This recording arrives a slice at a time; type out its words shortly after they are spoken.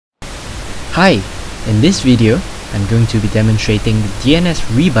Hi, in this video, I'm going to be demonstrating the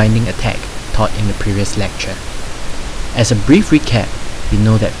DNS rebinding attack taught in the previous lecture. As a brief recap, we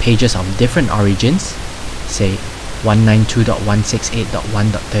know that pages of different origins, say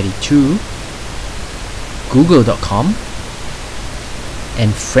 192.168.1.32, google.com,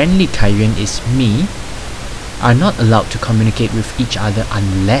 and friendly Kyrian is me, are not allowed to communicate with each other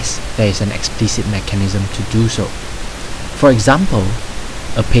unless there is an explicit mechanism to do so. For example,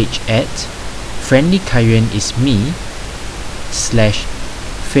 a page at friendly Kyrian is me /fail.html,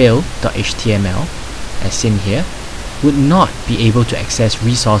 as seen here, would not be able to access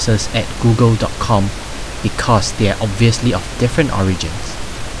resources at google.com because they are obviously of different origins.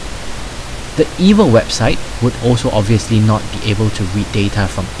 The evil website would also obviously not be able to read data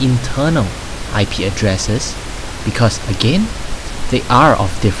from internal IP addresses because, again, they are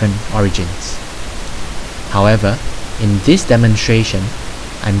of different origins. However, in this demonstration,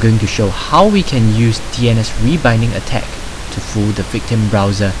 I'm going to show how we can use DNS rebinding attack to fool the victim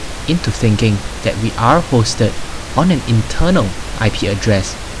browser into thinking that we are hosted on an internal IP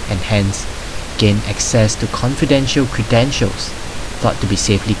address and hence gain access to confidential credentials thought to be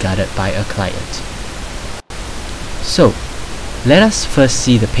safely guarded by a client. So, let us first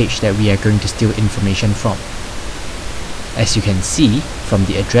see the page that we are going to steal information from. As you can see from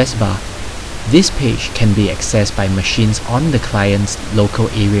the address bar, this page can be accessed by machines on the client's local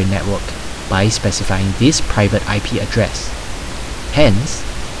area network by specifying this private IP address. Hence,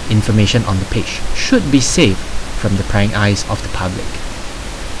 information on the page should be safe from the prying eyes of the public.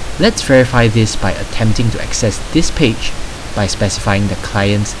 Let's verify this by attempting to access this page by specifying the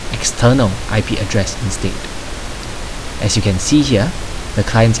client's external IP address instead. As you can see here, the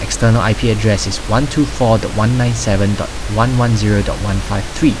client's external IP address is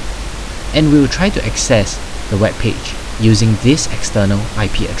 124.197.110.153. and we will try to access the web page using this external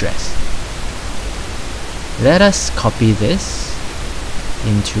IP address. Let us copy this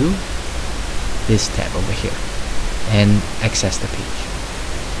into this tab over here and access the page.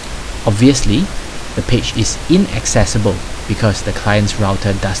 Obviously, the page is inaccessible because the client's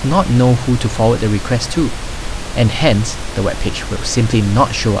router does not know who to forward the request to, and hence the web page will simply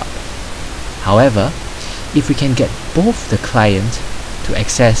not show up. However, if we can get both the client to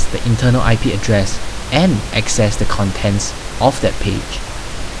access the internal IP address and access the contents of that page,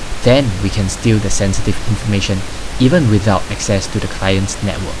 then we can steal the sensitive information even without access to the client's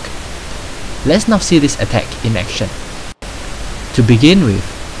network. Let's now see this attack in action. To begin with,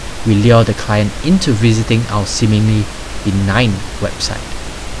 we lure the client into visiting our seemingly benign website.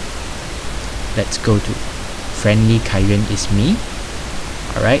 Let's go to friendly Kyrian is me.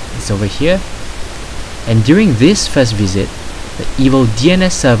 Alright, it's over here. And during this first visit, the evil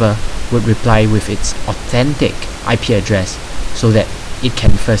DNS server would reply with its authentic IP address so that it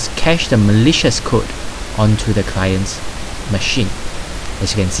can first cache the malicious code onto the client's machine.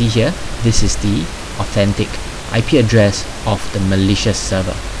 As you can see here, this is the authentic IP address of the malicious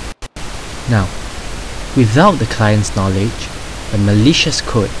server. Now, without the client's knowledge, the malicious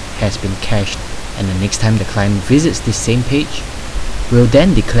code has been cached, and the next time the client visits this same page, we'll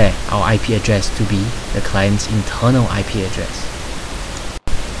then declare our IP address to be the client's internal IP address.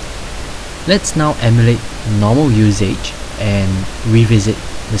 Let's now emulate normal usage and revisit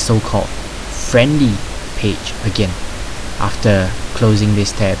the so-called friendly page again after closing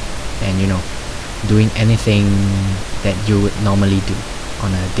this tab and doing anything that you would normally do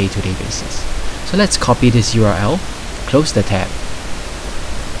on a day-to-day basis. So let's copy this URL, close the tab,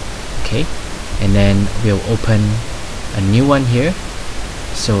 okay, and then we'll open a new one here.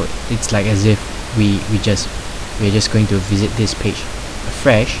 So it's like as if we're just going to visit this page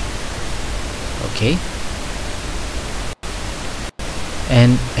afresh. Okay,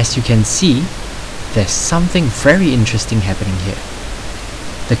 and as you can see, there's something very interesting happening here.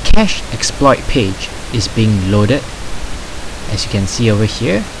 The cache exploit page is being loaded, as you can see over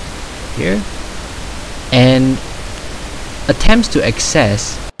here, and attempts to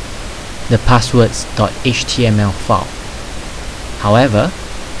access the passwords.html file. However,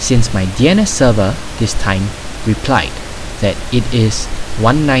 since my DNS server this time replied that it is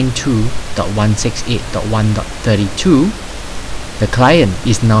 192.168.1.32, the client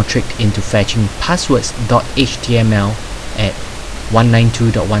is now tricked into fetching passwords.html at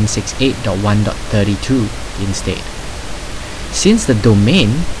 192.168.1.32 instead. Since the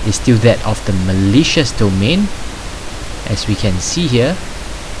domain is still that of the malicious domain, as we can see here,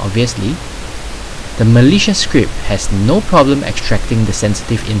 obviously, the malicious script has no problem extracting the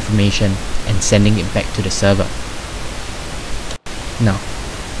sensitive information and sending it back to the server. Now,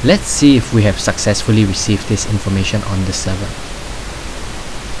 let's see if we have successfully received this information on the server.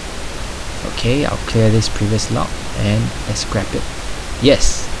 Okay, I'll clear this previous log and let's grab it.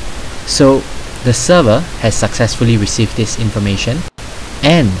 Yes, so the server has successfully received this information,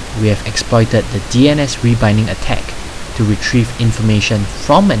 and we have exploited the DNS rebinding attack to retrieve information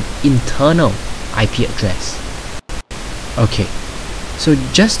from an internal IP address. Okay, so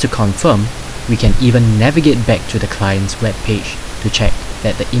just to confirm, we can even navigate back to the client's web page to check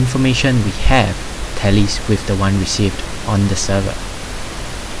that the information we have tallies with the one received on the server.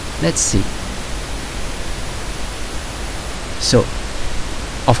 Let's see. So,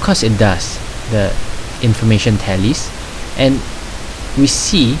 of course it does. The information tallies, and we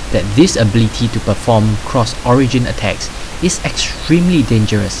see that this ability to perform cross-origin attacks is extremely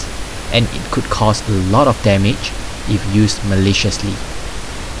dangerous, and it could cause a lot of damage if used maliciously.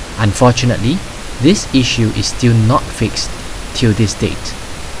 Unfortunately, this issue is still not fixed till this date.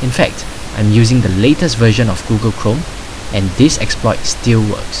 In fact, I'm using the latest version of Google Chrome, and this exploit still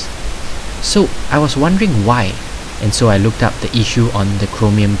works. So I was wondering why, and so I looked up the issue on the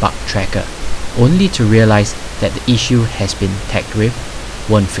Chromium bug tracker, only to realize that the issue has been tagged with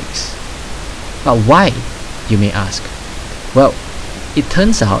 "won't fix." But why, you may ask? Well, it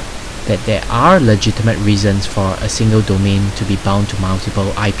turns out that there are legitimate reasons for a single domain to be bound to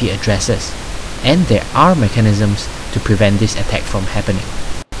multiple IP addresses, and there are mechanisms to prevent this attack from happening.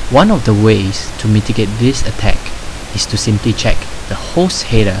 One of the ways to mitigate this attack is to simply check the host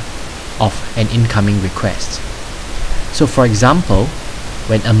header of an incoming request. So for example,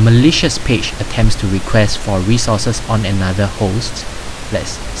 when a malicious page attempts to request for resources on another host,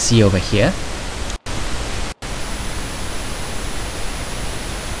 let's see over here.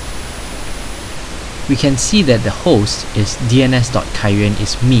 We can see that the host is dns.kayuan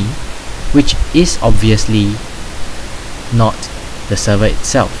is me, which is obviously not the server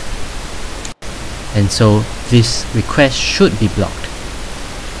itself. And so this request should be blocked.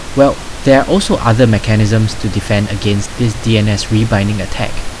 Well, there are also other mechanisms to defend against this DNS rebinding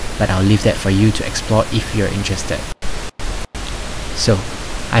attack, but I'll leave that for you to explore if you're interested. So,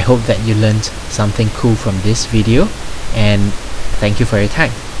 I hope that you learned something cool from this video, and thank you for your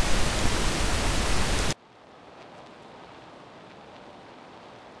time.